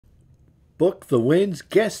Book the Wins,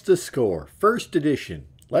 Guess the Score, first edition.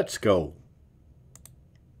 Let's go.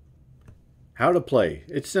 How to play.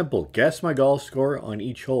 It's simple. Guess my golf score on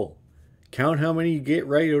each hole. Count how many you get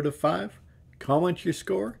right out of 5. Comment your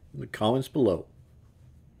score in the comments below.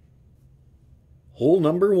 Hole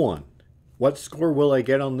number 1. What score will I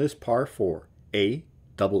get on this par 4? A,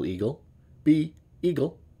 double eagle, B,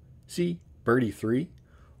 eagle, C, birdie 3,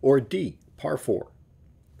 or D, par 4?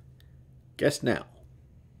 Guess now.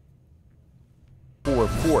 For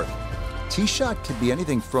fourth, tee shot can be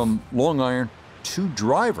anything from long iron to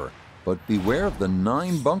driver, but beware of the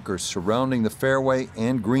 9 bunkers surrounding the fairway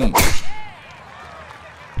and green.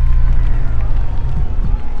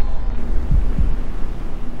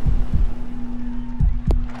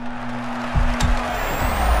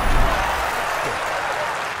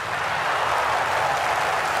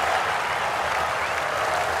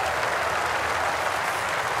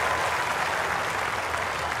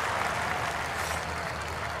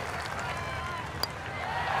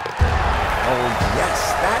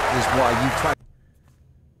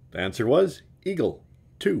 The answer was eagle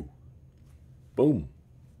 2. Boom.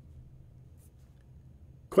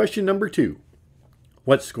 Question number 2.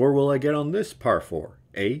 What score will I get on this par 4?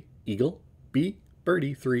 A, eagle, B,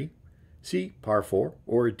 birdie 3, C, par 4,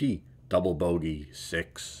 or D, double bogey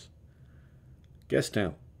 6? Guess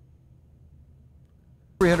now.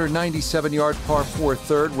 397-yard par 4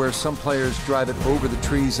 third, where some players drive it over the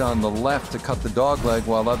trees on the left to cut the dogleg,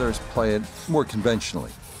 while others play it more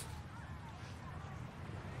conventionally.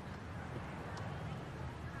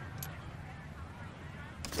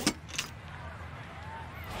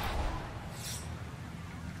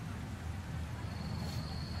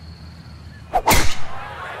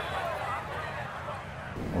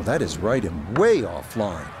 Well, that is right and way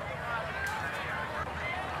offline.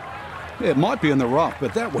 It might be in the rough,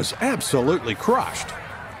 but that was absolutely crushed.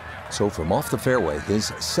 So from off the fairway, his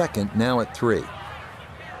second, now at 3.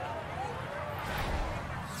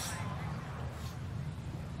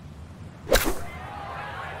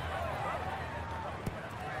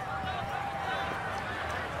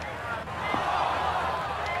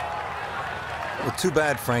 Well, too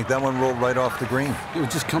bad, Frank. That one rolled right off the green. It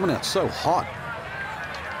was just coming out so hot.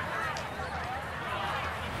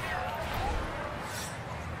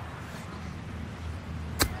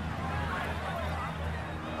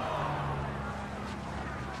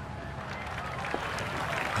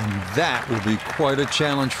 And that will be quite a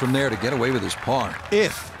challenge from there to get away with his par.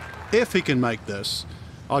 If he can make this,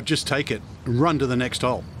 I'll just take it and run to the next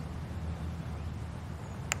hole.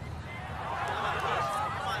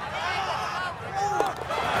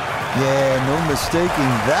 Yeah, no mistaking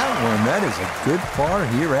that one. That is a good par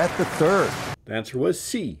here at the 3rd. The answer was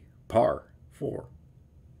C, par 4.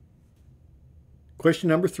 Question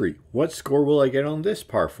number 3. What score will I get on this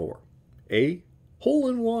par 4? A, hole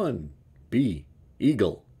in 1, B,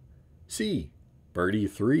 eagle, C, birdie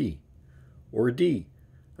 3, or D,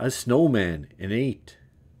 a snowman in 8?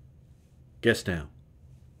 Guess now.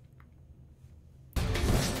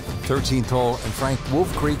 13th hole, and Frank,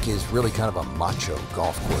 Wolf Creek is really kind of a macho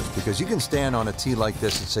golf course because you can stand on a tee like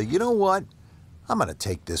this and say, you know what, I'm going to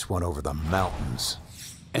take this one over the mountains.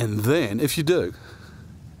 And then, if you do,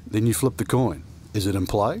 then you flip the coin. Is it in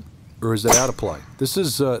play or is it out of play? This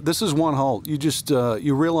is one hole. You just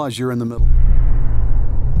you realize you're in the middle.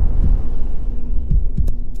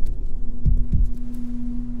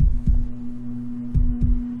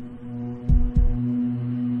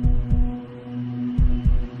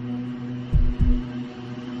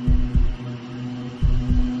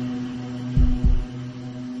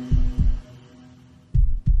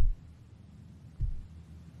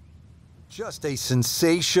 Just a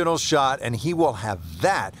sensational shot, and he will have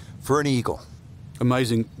that for an eagle.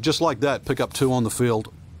 Amazing. Just like that, pick up 2 on the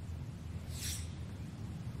field.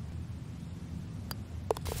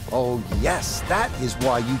 Oh, yes, that is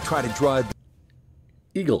why you try to drive.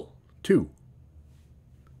 Eagle 2.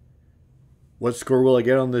 What score will I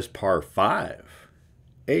get on this par 5?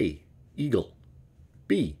 A, eagle,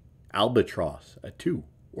 B, albatross, a 2,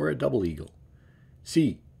 or a double eagle,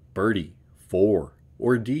 C, birdie 4,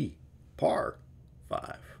 or D, par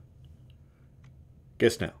 5?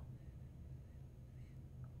 Guess now.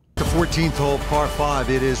 The 14th hole, par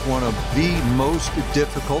 5. It is one of the most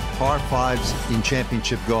difficult par 5s in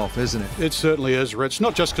championship golf, isn't it? It certainly is, Rich.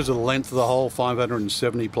 Not just because of the length of the hole,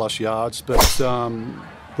 570 plus yards, but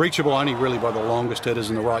reachable only really by the longest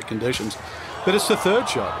hitters in the right conditions. But it's the 3rd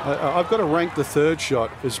shot. I've got to rank the 3rd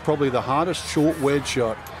shot as probably the hardest short wedge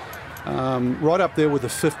shot, right up there with the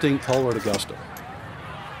 15th hole at Augusta.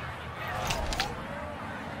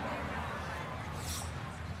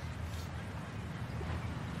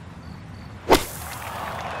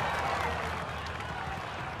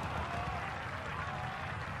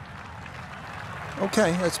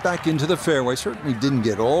 Okay, that's back into the fairway. Certainly didn't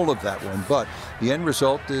get all of that one, but the end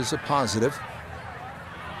result is a positive.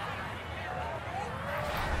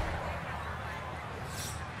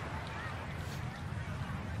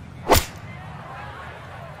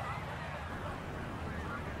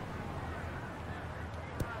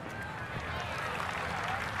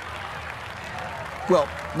 Well,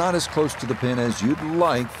 not as close to the pin as you'd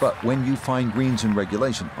like, but when you find greens in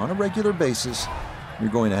regulation on a regular basis, you're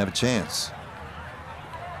going to have a chance.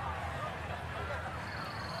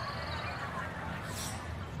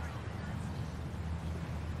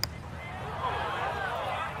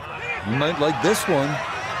 You might like this one.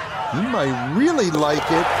 You might really like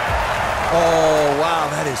it. Oh, wow,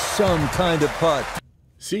 that is some kind of putt.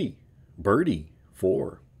 C, birdie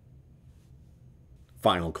 4.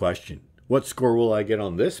 Final question. What score will I get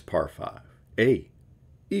on this par 5? A,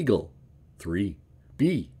 eagle 3.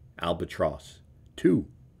 B, albatross 2.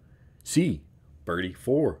 C, birdie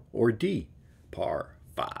 4. Or D, par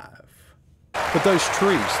 5. But those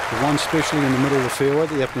trees, the one especially in the middle of the fairway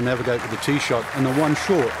that you have to navigate with a tee shot, and the one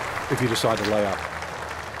short if you decide to lay up.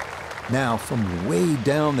 Now, from way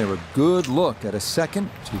down there, a good look at a second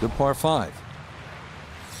to the par 5.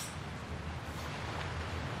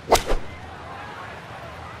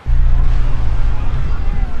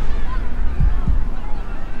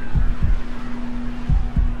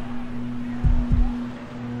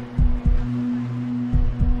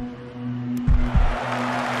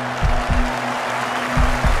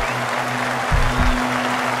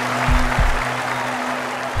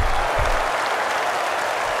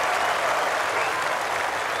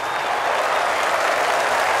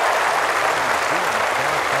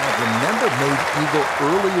 Eagle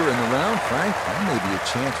earlier in the round, Frank. That may be a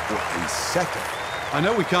chance for a second. I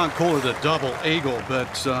know we can't call it a double eagle,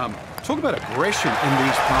 but talk about aggression in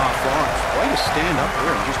these par 5s. Way to stand up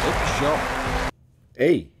there and just hit the shot.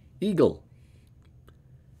 A, eagle.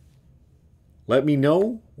 Let me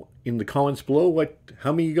know in the comments below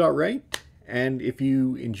how many you got right. And if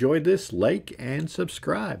you enjoyed this, like and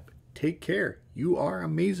subscribe. Take care. You are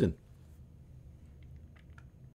amazing.